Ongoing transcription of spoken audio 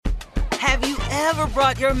Have you ever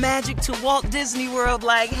brought your magic to Walt Disney World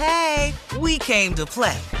like, hey, we came to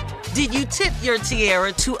play? Did you tip your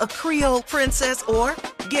tiara to a Creole princess or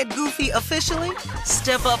get goofy officially?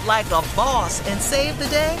 Step up like a boss and save the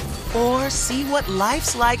day? Or see what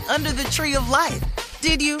life's like under the tree of life?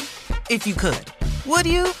 Did you? If you could. Would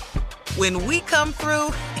you? When we come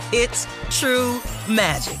through, it's true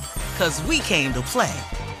magic. 'Cause we came to play.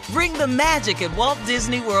 Bring the magic at Walt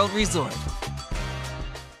Disney World Resort.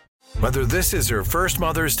 Whether this is her first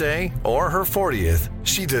Mother's Day or her 40th,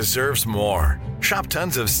 she deserves more. Shop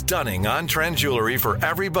tons of stunning on-trend jewelry for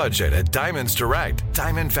every budget at Diamonds Direct.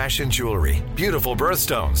 Diamond fashion jewelry, beautiful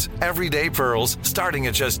birthstones, everyday pearls starting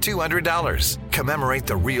at just $200. Commemorate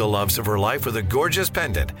the real loves of her life with a gorgeous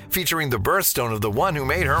pendant featuring the birthstone of the one who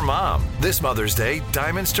made her mom. This Mother's Day,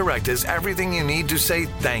 Diamonds Direct is everything you need to say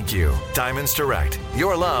thank you. Diamonds Direct.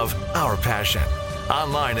 Your love, our passion.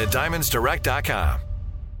 Online at diamondsdirect.com.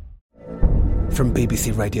 From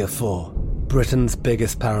BBC Radio 4, Britain's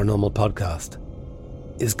biggest paranormal podcast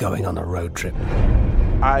is going on a road trip.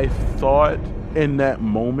 I thought in that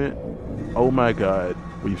moment, oh my God,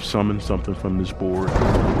 we've summoned something from this board.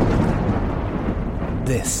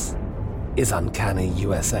 This is Uncanny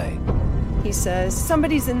USA. He says,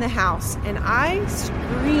 somebody's in the house, and I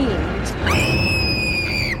screamed.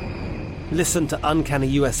 Listen to Uncanny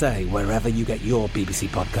USA wherever you get your BBC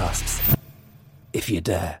podcasts, if you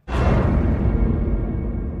dare.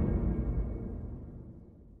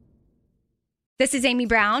 This is Amy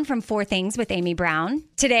Brown from 4 Things with Amy Brown.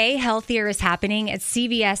 Today, healthier is happening at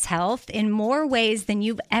CVS Health in more ways than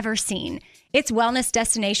you've ever seen. It's wellness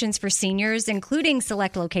destinations for seniors, including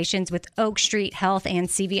select locations with Oak Street Health and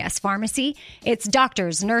CVS Pharmacy. It's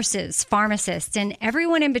doctors, nurses, pharmacists, and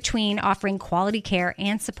everyone in between offering quality care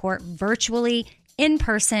and support virtually, in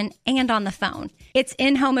person, and on the phone. It's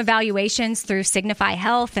in-home evaluations through Signify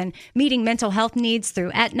Health and meeting mental health needs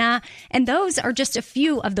through Aetna. And those are just a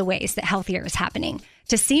few of the ways that healthier is happening.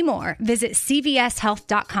 To see more, visit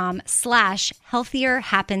cvshealth.com/healthier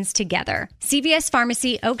happens together. CVS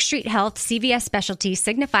Pharmacy, Oak Street Health, CVS Specialty,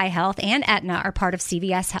 Signify Health, and Aetna are part of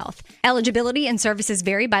CVS Health. Eligibility and services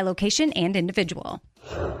vary by location and individual.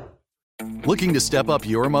 Looking to step up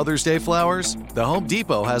your Mother's Day flowers? The Home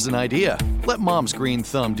Depot has an idea. Let Mom's green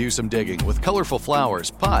thumb do some digging with colorful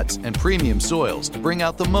flowers, pots, and premium soils to bring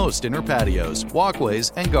out the most in her patios,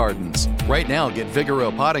 walkways, and gardens. Right now, get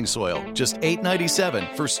Vigoro potting soil, just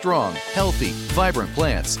 $8.97 for strong, healthy, vibrant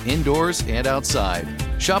plants indoors and outside.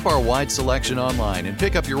 Shop our wide selection online and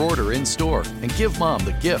pick up your order in-store and give Mom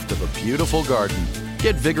the gift of a beautiful garden.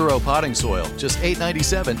 Get Vigoro potting soil, just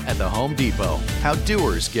 $8.97 at the Home Depot. How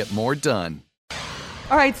doers get more done.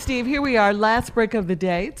 All right, Steve, here we are. Last break of the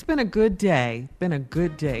day. It's been a good day.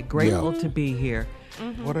 Grateful to be here.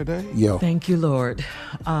 Mm-hmm. What a day. Yo. Thank you, Lord.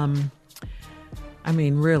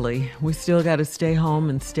 Really, we still got to stay home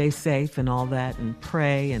and stay safe and all that and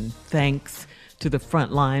pray, and thanks to the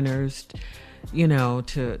frontliners,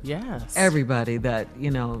 to everybody that,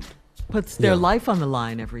 puts their life on the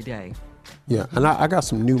line every day. Yeah, and I got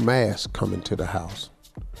some new masks coming to the house.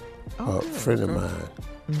 A friend of mine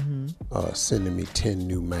sending me 10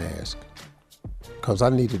 new masks. Because I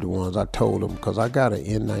needed the ones. I told him, because I got an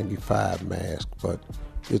N95 mask, but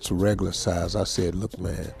it's a regular size. I said, look,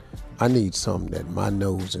 man, I need something that my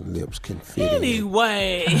nose and lips can fit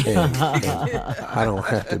Anyway. and I don't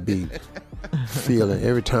have to be feeling,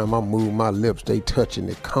 every time I move my lips, they touching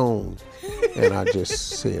the cone. And I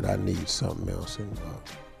just said, I need something else. And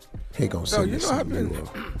he gonna send me some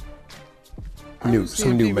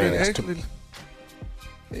new masks to me.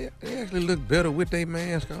 They actually look better with their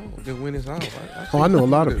mask on than when it's off. I know a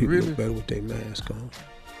lot of people look better with their mask on.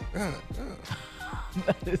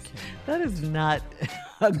 That is not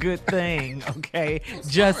a good thing, okay?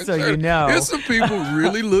 Just so you know. There's some people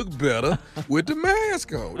really look better with the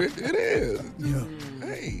mask on. It is. Yeah.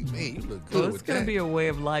 Hey, man, you look good Well, with it's going to that. be a way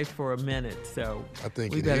of life for a minute, so I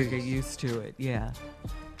think we it better is. get used to it, yeah.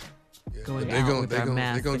 Going They're out gonna, with they're our gonna,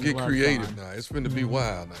 masks they're gonna and get gloves creative on. now. It's finna be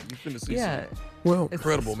wild now. You finna see some Well,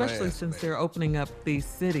 incredible especially masks, since man. they're opening up these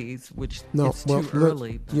cities, which No, it's well, too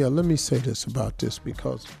early. let me say this about this,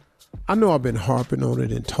 because I know I've been harping on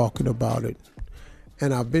it and talking about it,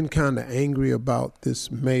 and I've been kind of angry about this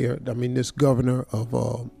this governor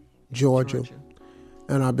of Georgia,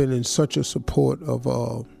 and I've been in such a support of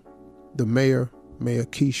the Mayor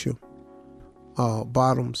Keisha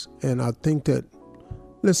Bottoms, and I think that,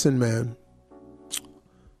 listen, man,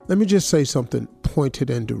 let me just say something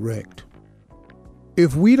pointed and direct.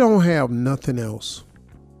 If we don't have nothing else,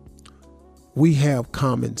 we have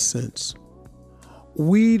common sense.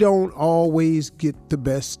 We don't always get the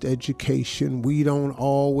best education. We don't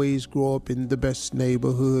always grow up in the best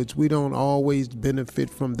neighborhoods. We don't always benefit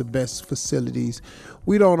from the best facilities.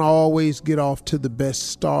 We don't always get off to the best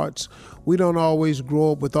starts. We don't always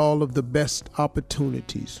grow up with all of the best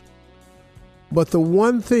opportunities. But the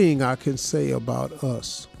one thing I can say about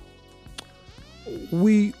us,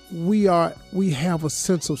 we have a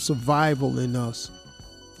sense of survival in us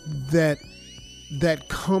that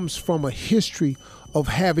comes from a history of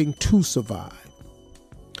having to survive.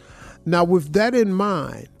 Now, with that in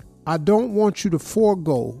mind, I don't want you to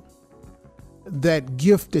forego that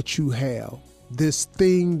gift that you have, this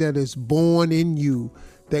thing that is born in you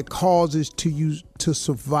that causes you to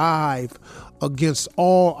survive against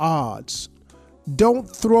all odds. Don't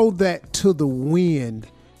throw that to the wind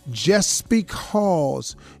just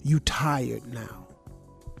because you're tired now.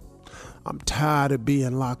 I'm tired of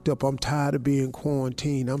being locked up. I'm tired of being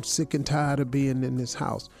quarantined. I'm sick and tired of being in this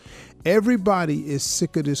house. Everybody is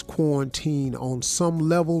sick of this quarantine on some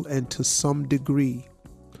level and to some degree.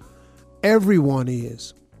 Everyone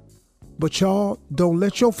is. But y'all, don't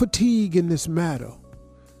let your fatigue in this matter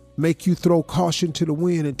make you throw caution to the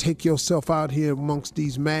wind and take yourself out here amongst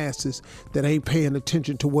these masses that ain't paying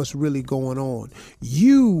attention to what's really going on.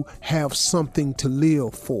 You have something to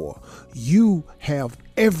live for. You have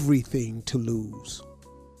everything to lose.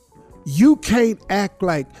 You can't act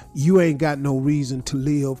like you ain't got no reason to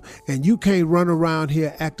live, and you can't run around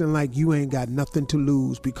here acting like you ain't got nothing to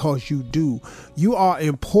lose, because you do. You are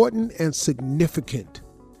important and significant,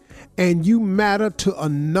 and you matter to a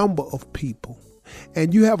number of people.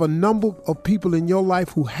 And you have a number of people in your life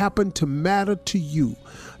who happen to matter to you.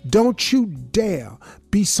 Don't you dare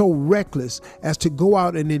be so reckless as to go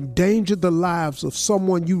out and endanger the lives of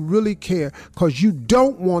someone you really care because you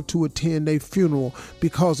don't want to attend a funeral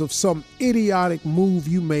because of some idiotic move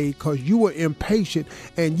you made because you were impatient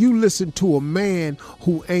and you listened to a man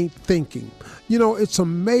who ain't thinking. You know, it's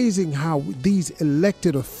amazing how these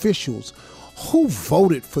elected officials who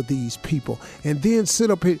voted for these people and then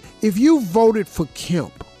sit up here. If you voted for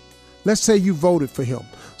Kemp, let's say you voted for him.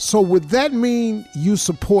 So would that mean you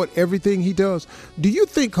support everything he does? Do you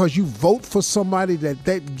think because you vote for somebody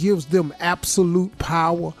that gives them absolute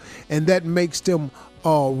power and that makes them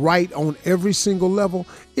right on every single level?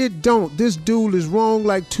 It don't. This dude is wrong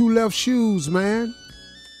like two left shoes, man.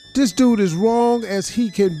 This dude is wrong as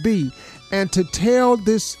he can be. And to tell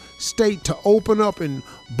this state to open up in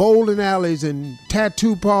bowling alleys and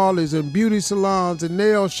tattoo parlors and beauty salons and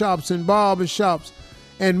nail shops and barber shops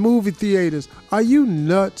and movie theaters, are you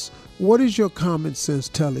nuts? What is your common sense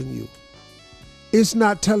telling you? It's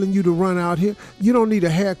not telling you to run out here. You don't need a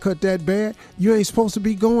haircut that bad. You ain't supposed to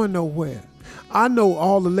be going nowhere. I know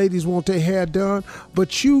all the ladies want their hair done,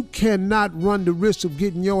 but you cannot run the risk of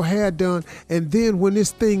getting your hair done and then when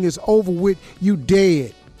this thing is over with, you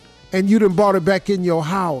dead. And you done brought it back in your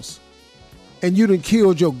house. And you done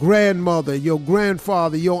killed your grandmother, your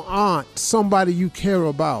grandfather, your aunt, somebody you care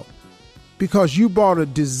about. Because you brought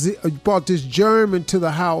this germ into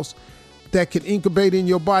the house that can incubate in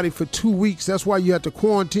your body for 2 weeks. That's why you have to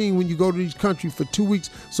quarantine when you go to these countries for 2 weeks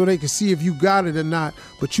so they can see if you got it or not.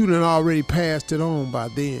 But you done already passed it on by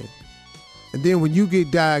then. And then when you get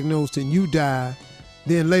diagnosed and you die,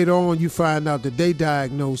 then later on you find out that they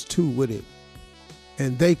diagnosed too with it.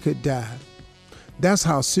 And they could die. That's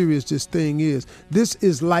how serious this thing is. This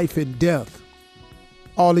is life and death.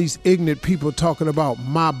 All these ignorant people talking about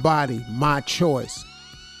my body, my choice.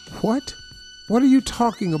 What? What are you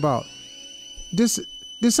talking about? This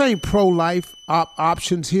ain't pro-life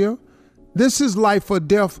options here. This is life or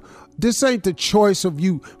death. This ain't the choice of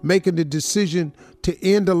you making the decision to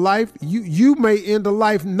end a life. You may end a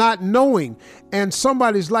life not knowing, and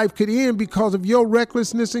somebody's life could end because of your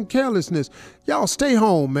recklessness and carelessness. Y'all stay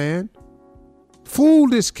home, man. Fool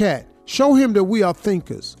this cat. Show him that we are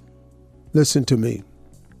thinkers. Listen to me.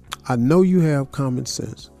 I know you have common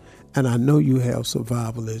sense, and I know you have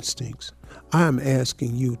survival instincts. I am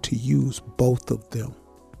asking you to use both of them.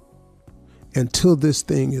 Until this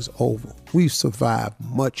thing is over, we've survived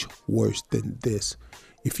much worse than this.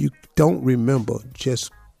 If you don't remember,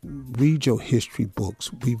 just read your history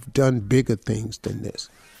books. We've done bigger things than this,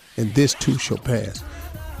 and this too shall pass.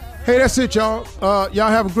 Hey, that's it, y'all.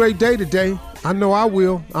 Y'all have a great day today. I know I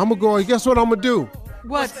will. I'm going to go, and guess what I'm going to do?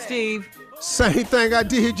 What, Steve? Same thing I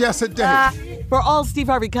did yesterday. For all Steve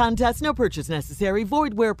Harvey contests, no purchase necessary,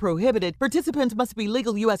 void where prohibited. Participants must be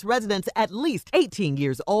legal U.S. residents at least 18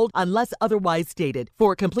 years old unless otherwise stated.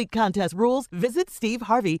 For complete contest rules, visit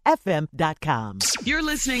SteveHarveyFM.com. You're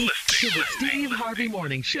listening to the Steve Harvey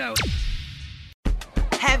Morning Show.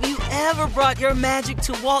 Have you ever brought your magic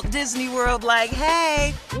to Walt Disney World like,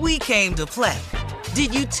 hey, we came to play?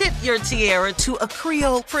 Did you tip your tiara to a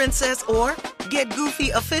Creole princess or get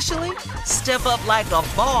goofy officially? Step up like a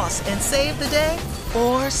boss and save the day?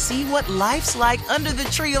 Or see what life's like under the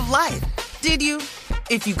tree of life? Did you?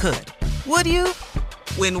 If you could. Would you?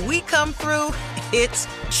 When we come through, it's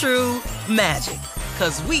true magic.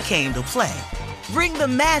 'Cause we came to play. Bring the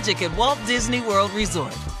magic at Walt Disney World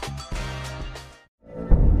Resort.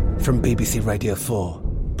 From BBC Radio 4,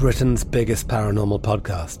 Britain's biggest paranormal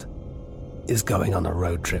podcast is going on a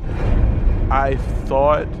road trip. I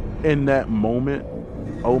thought in that moment,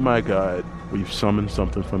 oh my God, we've summoned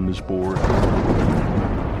something from this board.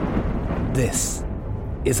 This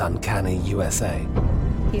is Uncanny USA.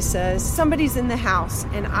 He says, somebody's in the house,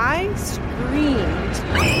 and I screamed.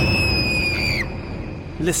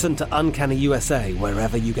 Listen to Uncanny USA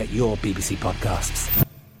wherever you get your BBC podcasts,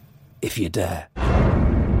 if you dare.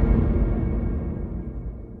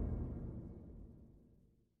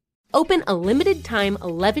 Open a limited-time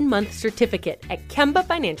 11-month certificate at Kemba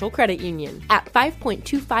Financial Credit Union. At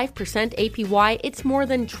 5.25% APY, it's more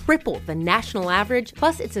than triple the national average,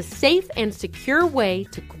 plus it's a safe and secure way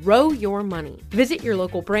to grow your money. Visit your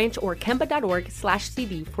local branch or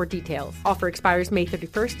kemba.org/cb for details. Offer expires May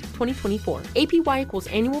 31st, 2024. APY equals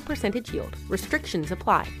annual percentage yield. Restrictions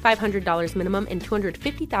apply. $500 minimum and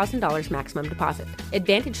 $250,000 maximum deposit.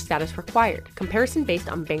 Advantage status required. Comparison based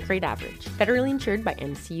on bank rate average. Federally insured by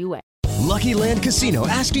NCUA. Lucky Land Casino,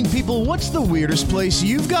 asking people, what's the weirdest place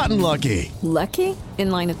you've gotten lucky? Lucky?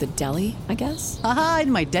 In line at the deli, I guess? Aha,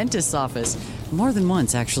 in my dentist's office. More than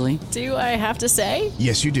once, actually. Do I have to say?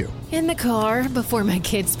 Yes, you do. In the car before my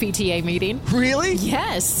kids' PTA meeting. Really?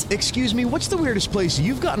 Yes. Excuse me, what's the weirdest place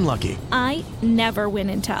you've gotten lucky? I never win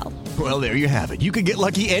and tell. Well, there you have it. You can get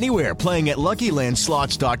lucky anywhere, playing at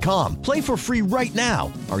LuckyLandSlots.com. Play for free right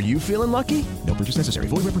now. Are you feeling lucky? No purchase necessary.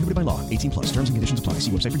 Void where prohibited by law. 18+. Terms and conditions apply.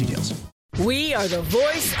 See website for details. We are the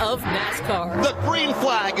voice of NASCAR. The green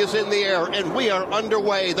flag is in the air, and we are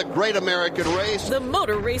underway. The Great American Race. The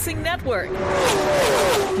Motor Racing Network.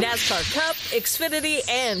 NASCAR Cup, Xfinity,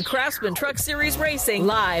 and Craftsman Truck Series Racing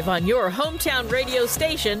live on your hometown radio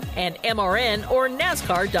station and MRN or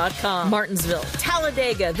NASCAR.com. Martinsville,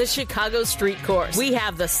 Talladega, the Chicago Street Course. We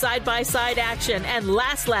have the side-by-side action and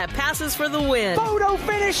last lap passes for the win. Photo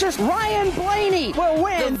finishes. Ryan Blaney will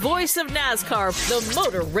win. The voice of NASCAR, the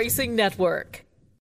Motor Racing Network.